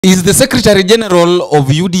Is the Secretary General of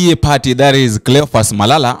UDA party, that is Cleophas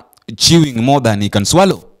Malala, chewing more than he can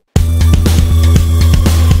swallow?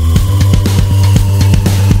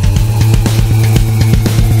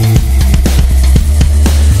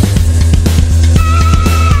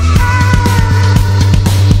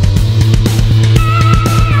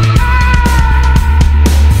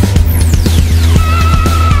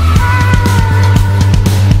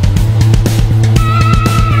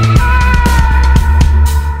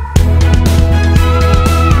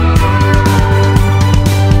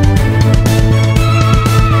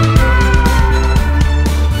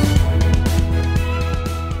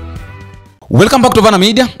 Welcome back to Vana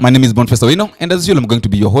Media. My name is Boniface Owino, and as usual, I'm going to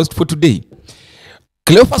be your host for today.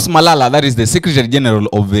 Cleophas Malala, that is the Secretary General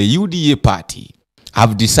of the UDA party,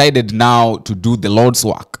 have decided now to do the Lord's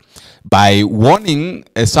work by warning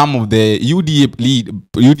some of the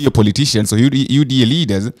UDA politicians or UDA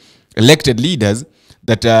leaders, elected leaders,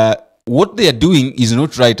 that what they are doing is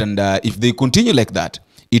not right, and if they continue like that,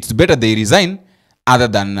 it's better they resign other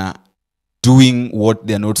than doing what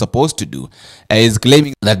they are not supposed to do. Is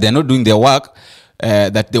claiming that they are not doing their work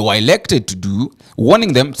that they were elected to do,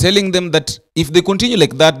 warning them, telling them that if they continue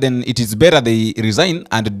like that, then it is better they resign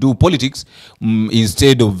and do politics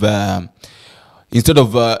instead of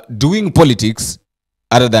doing politics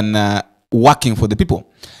other than working for the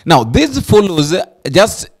people. Now, this follows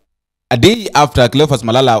just a day after Cleophas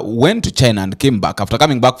Malala went to China and came back, after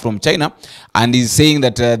coming back from China, and he's saying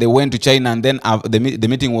that they went to China and then the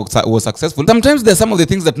meeting was successful. Sometimes there are some of the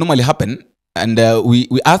things that normally happen, and we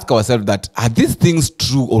ask ourselves that, are these things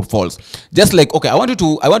true or false? Just like, okay, I want you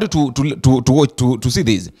to see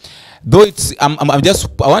this. Though it's I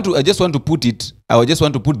just want to put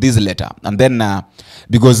this letter, and then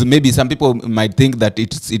because maybe some people might think that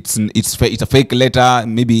it's a fake letter,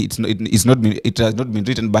 maybe it has not been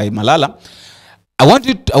written by Malala. I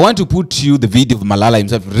want to put you the video of Malala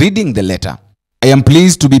himself reading the letter. I am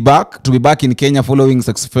pleased to be back in Kenya following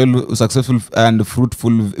successful and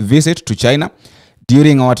fruitful visit to China.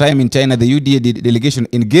 During our time in China, the UDA delegation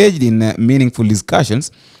engaged in meaningful discussions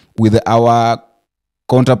with our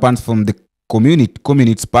counterparts from the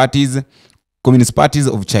communist parties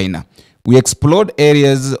of China. We explored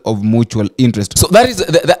areas of mutual interest. So that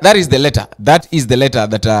is the letter. That is the letter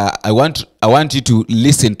that I want you to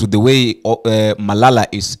listen to the way Malala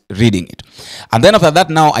is reading it. And then after that,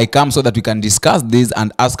 now I come so that we can discuss this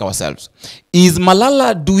and ask ourselves, is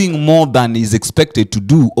Malala doing more than is expected to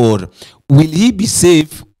do, or will he be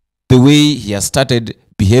safe the way he has started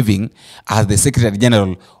behaving as the Secretary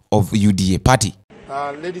General of UDA party?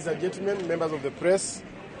 Ladies and gentlemen, members of the press,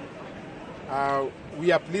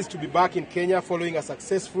 we are pleased to be back in Kenya following a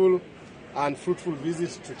successful and fruitful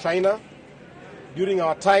visit to China. During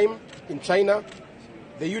our time in China,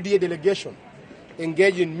 the UDA delegation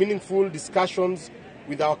engaged in meaningful discussions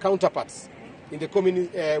with our counterparts in the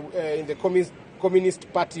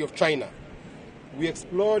Communist Party of China. We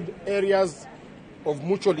explored areas of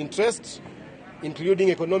mutual interest,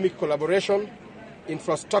 including economic collaboration,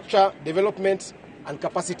 infrastructure development, and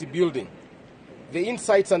capacity building. The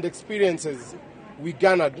insights and experiences we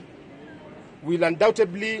garnered will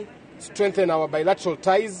undoubtedly strengthen our bilateral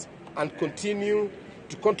ties and continue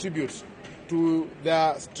to contribute to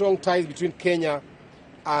the strong ties between Kenya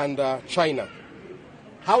and China.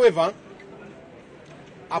 However,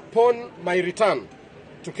 upon my return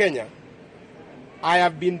to Kenya, I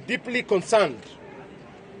have been deeply concerned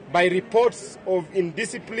by reports of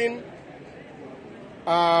indiscipline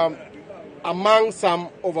among some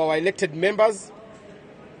of our elected members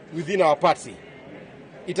within our party.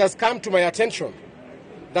 It has come to my attention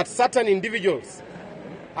that certain individuals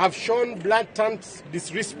have shown blatant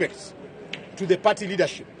disrespect to the party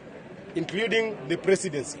leadership, including the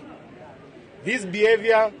presidency. This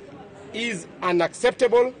behavior is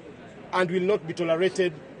unacceptable and will not be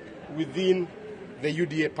tolerated within the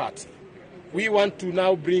UDA party. We want to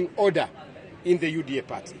now bring order in the UDA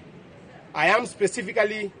party. I am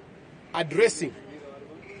specifically addressing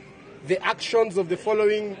the actions of the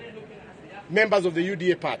following members of the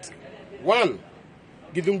UDA party. 1,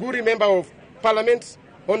 Githunguri Member of Parliament,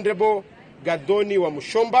 Honorable Gathoni wa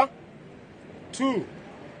Mushomba. 2,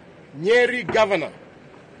 Nyeri Governor,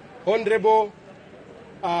 Honorable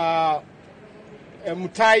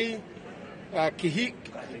Mutai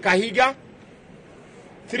Kahiga.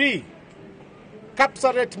 3,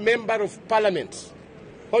 Kapsaret Member of Parliament,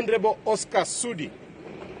 Honorable Oscar Sudi,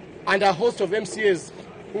 and a host of MCAs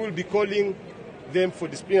who will be calling them for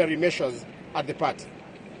disciplinary measures at the party.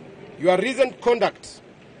 Your recent conduct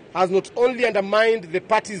has not only undermined the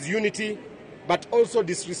party's unity, but also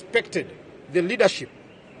disrespected the leadership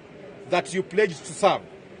that you pledged to serve.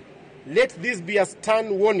 let this be a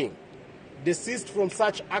stern warning. Desist from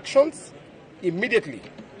such actions immediately.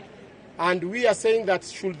 And we are saying that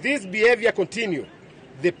should this behavior continue,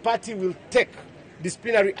 the party will take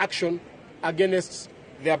disciplinary action against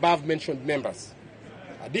the above-mentioned members.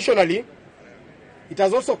 Additionally, it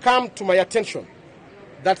has also come to my attention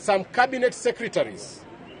that some cabinet secretaries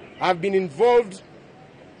have been involved,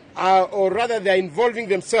 or rather they are involving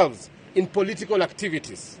themselves in political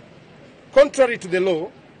activities. Contrary to the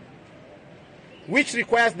law, which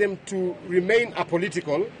requires them to remain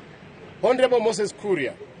apolitical, Honorable Moses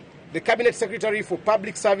Kuria, the Cabinet Secretary for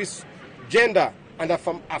Public Service, Gender and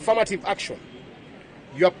Affirmative Action,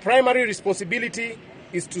 your primary responsibility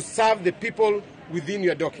is to serve the people within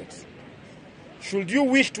your docket. Should you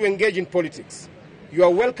wish to engage in politics, you are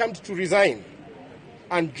welcomed to resign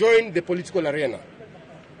and join the political arena.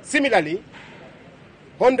 Similarly,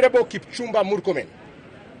 Honorable Kipchumba Murkomen,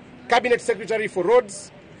 Cabinet Secretary for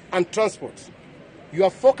Roads and Transport, your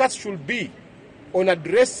focus should be on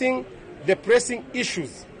addressing the pressing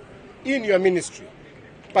issues in your ministry,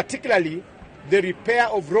 particularly the repair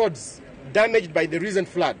of roads damaged by the recent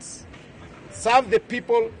floods. Serve the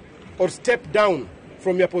people or step down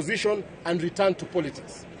from your position and return to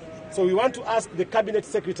politics. So we want to ask the cabinet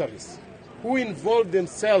secretaries who involved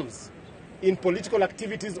themselves in political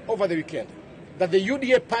activities over the weekend that the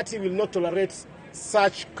UDA party will not tolerate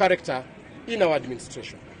such character in our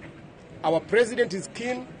administration. Our president is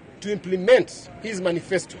keen to implement his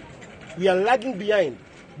manifesto. We are lagging behind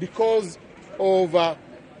because of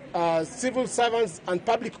civil servants and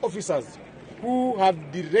public officers who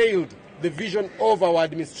have derailed the vision of our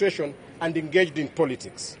administration and engaged in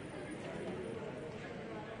politics.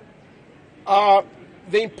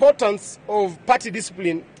 The importance of party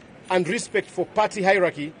discipline and respect for party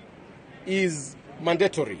hierarchy is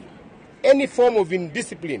mandatory. Any form of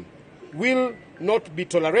indiscipline will not be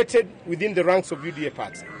tolerated within the ranks of UDA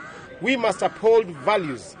party. We must uphold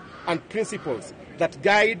values and principles that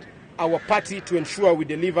guide our party to ensure we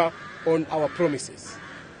deliver on our promises.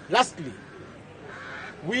 Lastly,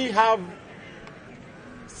 we have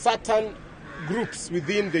certain groups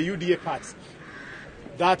within the UDA party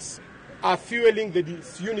that are fueling the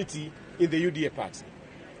disunity in the UDA party.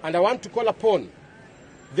 And I want to call upon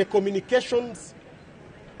the communications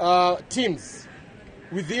teams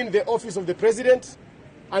within the office of the president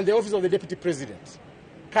and the office of the deputy president.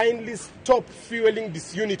 Kindly stop fueling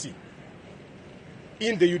disunity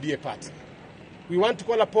in the UDA party. We want to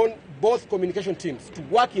call upon both communication teams to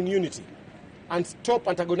work in unity and stop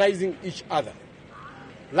antagonizing each other.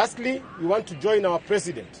 Lastly, we want to join our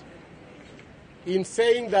president in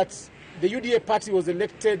saying that the UDA party was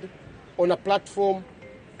elected on a platform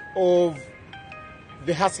of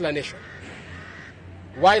the Hustler Nation.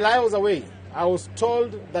 While I was away, I was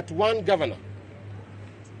told that one governor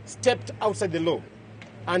stepped outside the law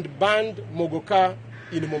and banned Mogoka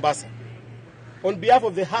in Mombasa. On behalf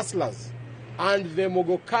of the hustlers and the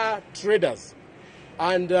Mogoka traders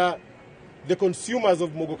and the consumers of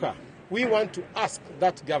Mogoka, we want to ask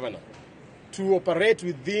that governor to operate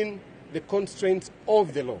within the constraints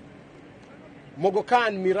of the law. Mogoka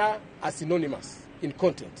and Mira are synonymous in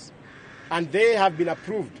content, and they have been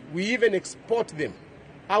approved. We even export them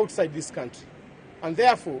outside this country. And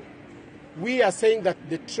therefore, we are saying that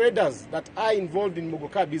the traders that are involved in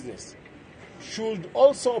Mogoka business should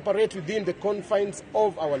also operate within the confines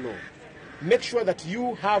of our law. Make sure that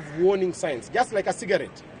you have warning signs, just like a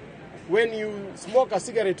cigarette. When you smoke a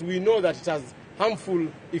cigarette, we know that it has harmful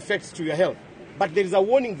effects to your health. But there is a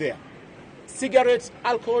warning there. Cigarettes,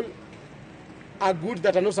 alcohol are goods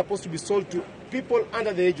that are not supposed to be sold to people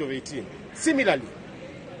under the age of 18. Similarly,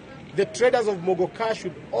 the traders of Mogoka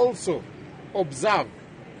should also observe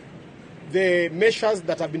the measures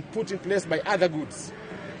that have been put in place by other goods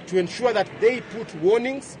to ensure that they put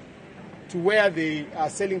warnings to where they are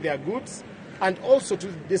selling their goods, and also to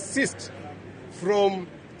desist from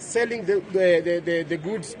selling the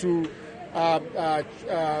goods to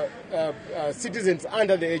citizens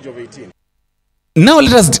under the age of 18. Now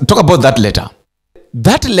let us talk about that letter.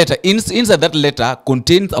 That letter, inside that letter,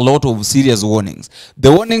 contains a lot of serious warnings. The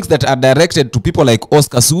warnings that are directed to people like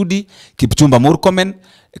Oscar Sudi, Kipchumba Murkomen,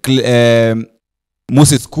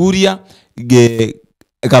 Moses Kuria,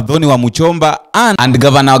 Gathoni wa Muchomba, and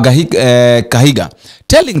Governor Kahiga,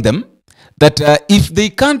 telling them that if they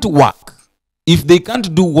can't work, if they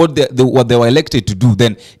can't do what they were elected to do,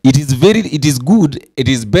 then it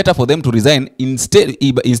is better for them to resign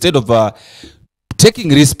instead of taking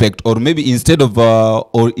respect, or maybe instead of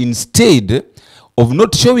not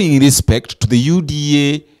showing respect to the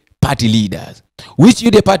UDA party leaders. Which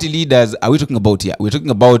UDA party leaders are we talking about here? We're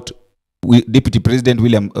talking about Deputy President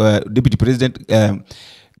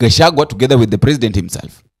Gachagua together with the president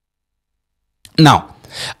himself. Now,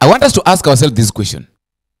 I want us to ask ourselves this question.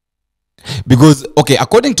 Because, okay,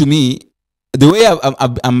 according to me, the way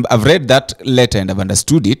I've read that letter and I've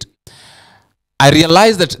understood it, I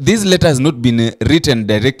realize that this letter has not been written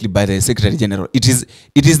directly by the Secretary General. It is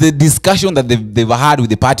the discussion that they've had with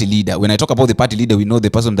the party leader. When I talk about the party leader, we know the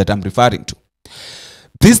person that I'm referring to.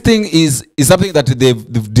 This thing is something that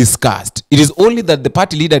they've discussed. It is only that the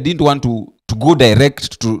party leader didn't want to go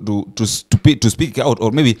direct to speak out,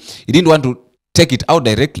 or maybe he didn't want to take it out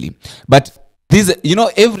directly. But this, you know,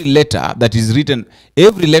 every letter that is written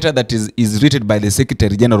by the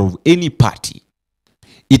Secretary General of any party,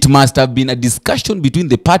 it must have been a discussion between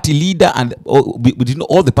the party leader and between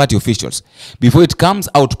all the party officials before it comes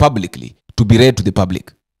out publicly to be read to the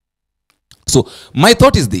public. So my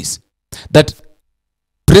thought is this, that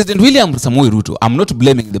President William Samoei Ruto, I'm not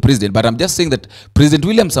blaming the president, but I'm just saying that President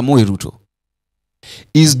William Samoei Ruto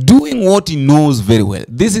is doing what he knows very well.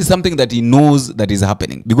 This is something that he knows that is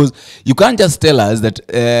happening, because you can't just tell us that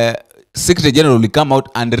Secretary General will come out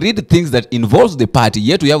and read things that involves the party,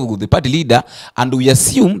 yet we have the party leader, and we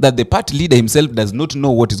assume that the party leader himself does not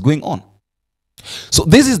know what is going on. So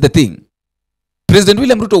this is the thing. President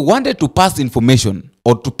William Ruto wanted to pass information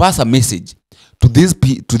or to pass a message to these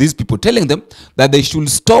people, telling them that they should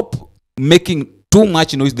stop making too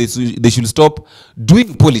much noise. They should stop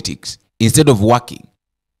doing politics instead of working.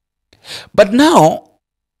 But now,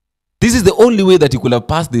 this is the only way that he could have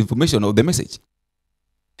passed the information or the message.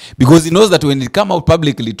 Because he knows that when it come out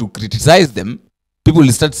publicly to criticize them, people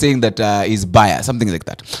will start saying that he's biased, something like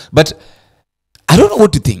that. But I don't know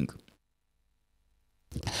what to think.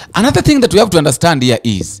 Another thing that we have to understand here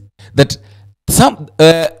is that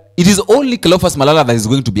it is only Cleophas Malala that is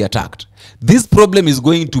going to be attacked. This problem is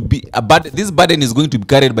going to be this burden is going to be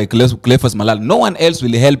carried by Cleophas Malala. No one else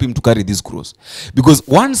will help him to carry this cross. Because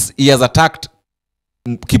once he has attacked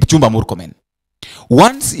Kipchumba Murkomen,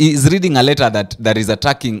 once he is reading a letter that is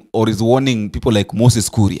attacking or is warning people like Moses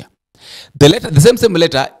Kuria, the same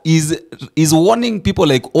letter is warning people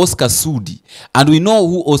like Oscar Sudi, and we know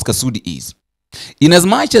who Oscar Sudi is. In as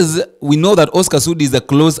much as we know that Oscar Sudi is a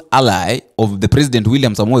close ally of the President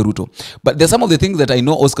William Samoei Ruto, but there's some of the things that I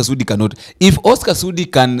know Oscar Sudi cannot. If Oscar Sudi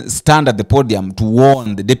can stand at the podium to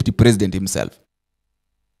warn the Deputy President himself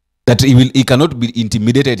that he cannot be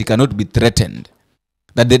intimidated, he cannot be threatened,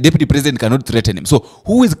 that the Deputy President cannot threaten him. So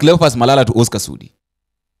who is Cleophas Malala to Oscar Sudi?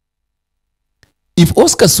 If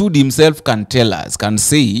Oscar Sudi himself can tell us, can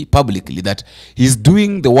say publicly that he's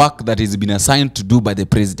doing the work that he's been assigned to do by the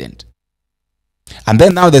President, and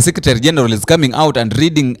then now the Secretary General is coming out and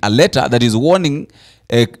reading a letter that is warning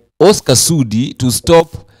Oscar Sudi to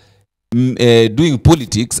stop doing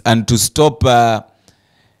politics and to stop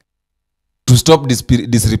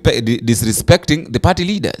disrespecting the party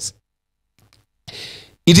leaders.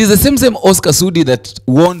 It is the same Oscar Sudi that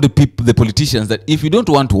warned the politicians that if you don't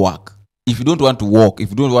want to work, if you don't want to walk, if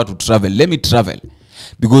you don't want to travel, let me travel.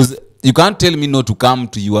 Because you can't tell me not to come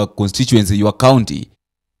to your constituency, your county,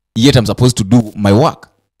 yet I'm supposed to do my work.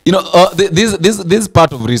 You know, this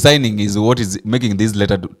part of resigning is what is making this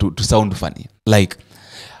letter to sound funny. Like,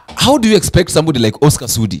 how do you expect somebody like Oscar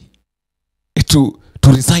Sudi to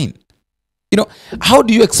resign? You know, how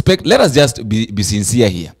do you expect, let us just be sincere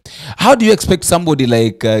here. How do you expect somebody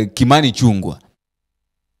like Kimani Ichung'wah?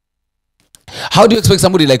 How do you expect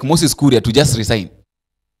somebody like Moses Kuria to just resign?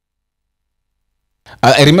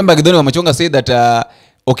 I remember Gideon Wamachonga said that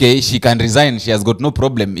okay, she can resign. She has got no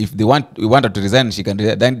problem. If we want her to resign, she can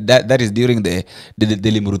resign. That is during the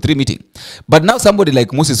Limuru 3 meeting. But now somebody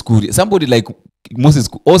like Moses Kuria, somebody like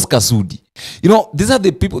Oscar Sudi, you know, these are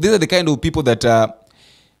the people. These are the kind of people that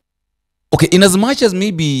okay, in as much as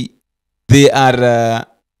maybe they are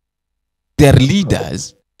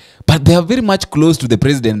leaders, but they are very much close to the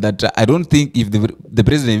president. That I don't think if the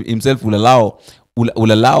president himself will allow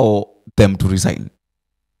them to resign.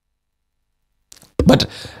 But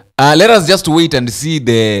let us just wait and see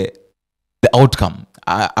the outcome.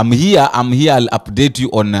 I'm here. I'll update you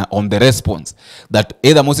on the response that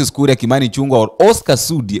either Moses Kuria, Kimani Ichung'wah, or Oscar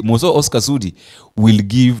Sudi will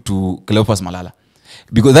give to Cleophas Malala.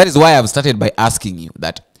 Because that is why I've started by asking you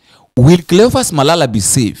that, will Cleophas Malala be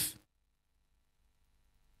safe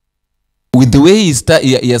with the way he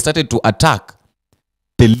has started to attack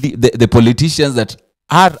the politicians that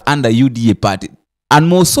are under UDA party, and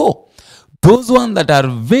more so those ones that are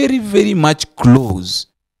very, very much close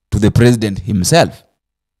to the president himself?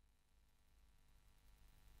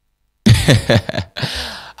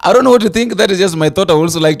 I don't know what you think. That is just my thought. I would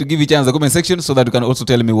also like to give you a chance in the comment section so that you can also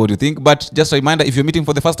tell me what you think. But just a reminder, if you're meeting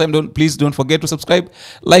for the first time, please don't forget to subscribe,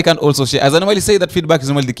 like, and also share. As I normally say, that feedback is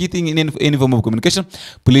normally the key thing in any form of communication.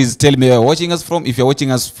 Please tell me where you're watching us from. If you're watching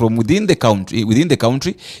us from within the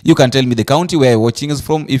country, you can tell me the county where you're watching us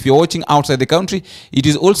from. If you're watching outside the country, it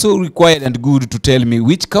is also required and good to tell me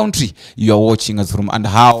which country you are watching us from and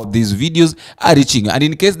how these videos are reaching. And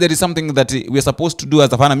in case there is something that we're supposed to do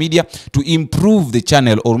as a Fana Media to improve the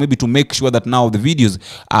channel, or maybe to make sure that now the videos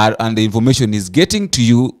are and the information is getting to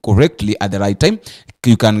you correctly at the right time,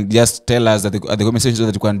 you can just tell us at the comment section so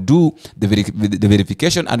that you can do the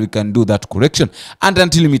verification and we can do that correction. And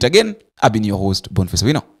until we meet again, I've been your host, Boniface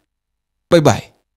Wino. Bye bye.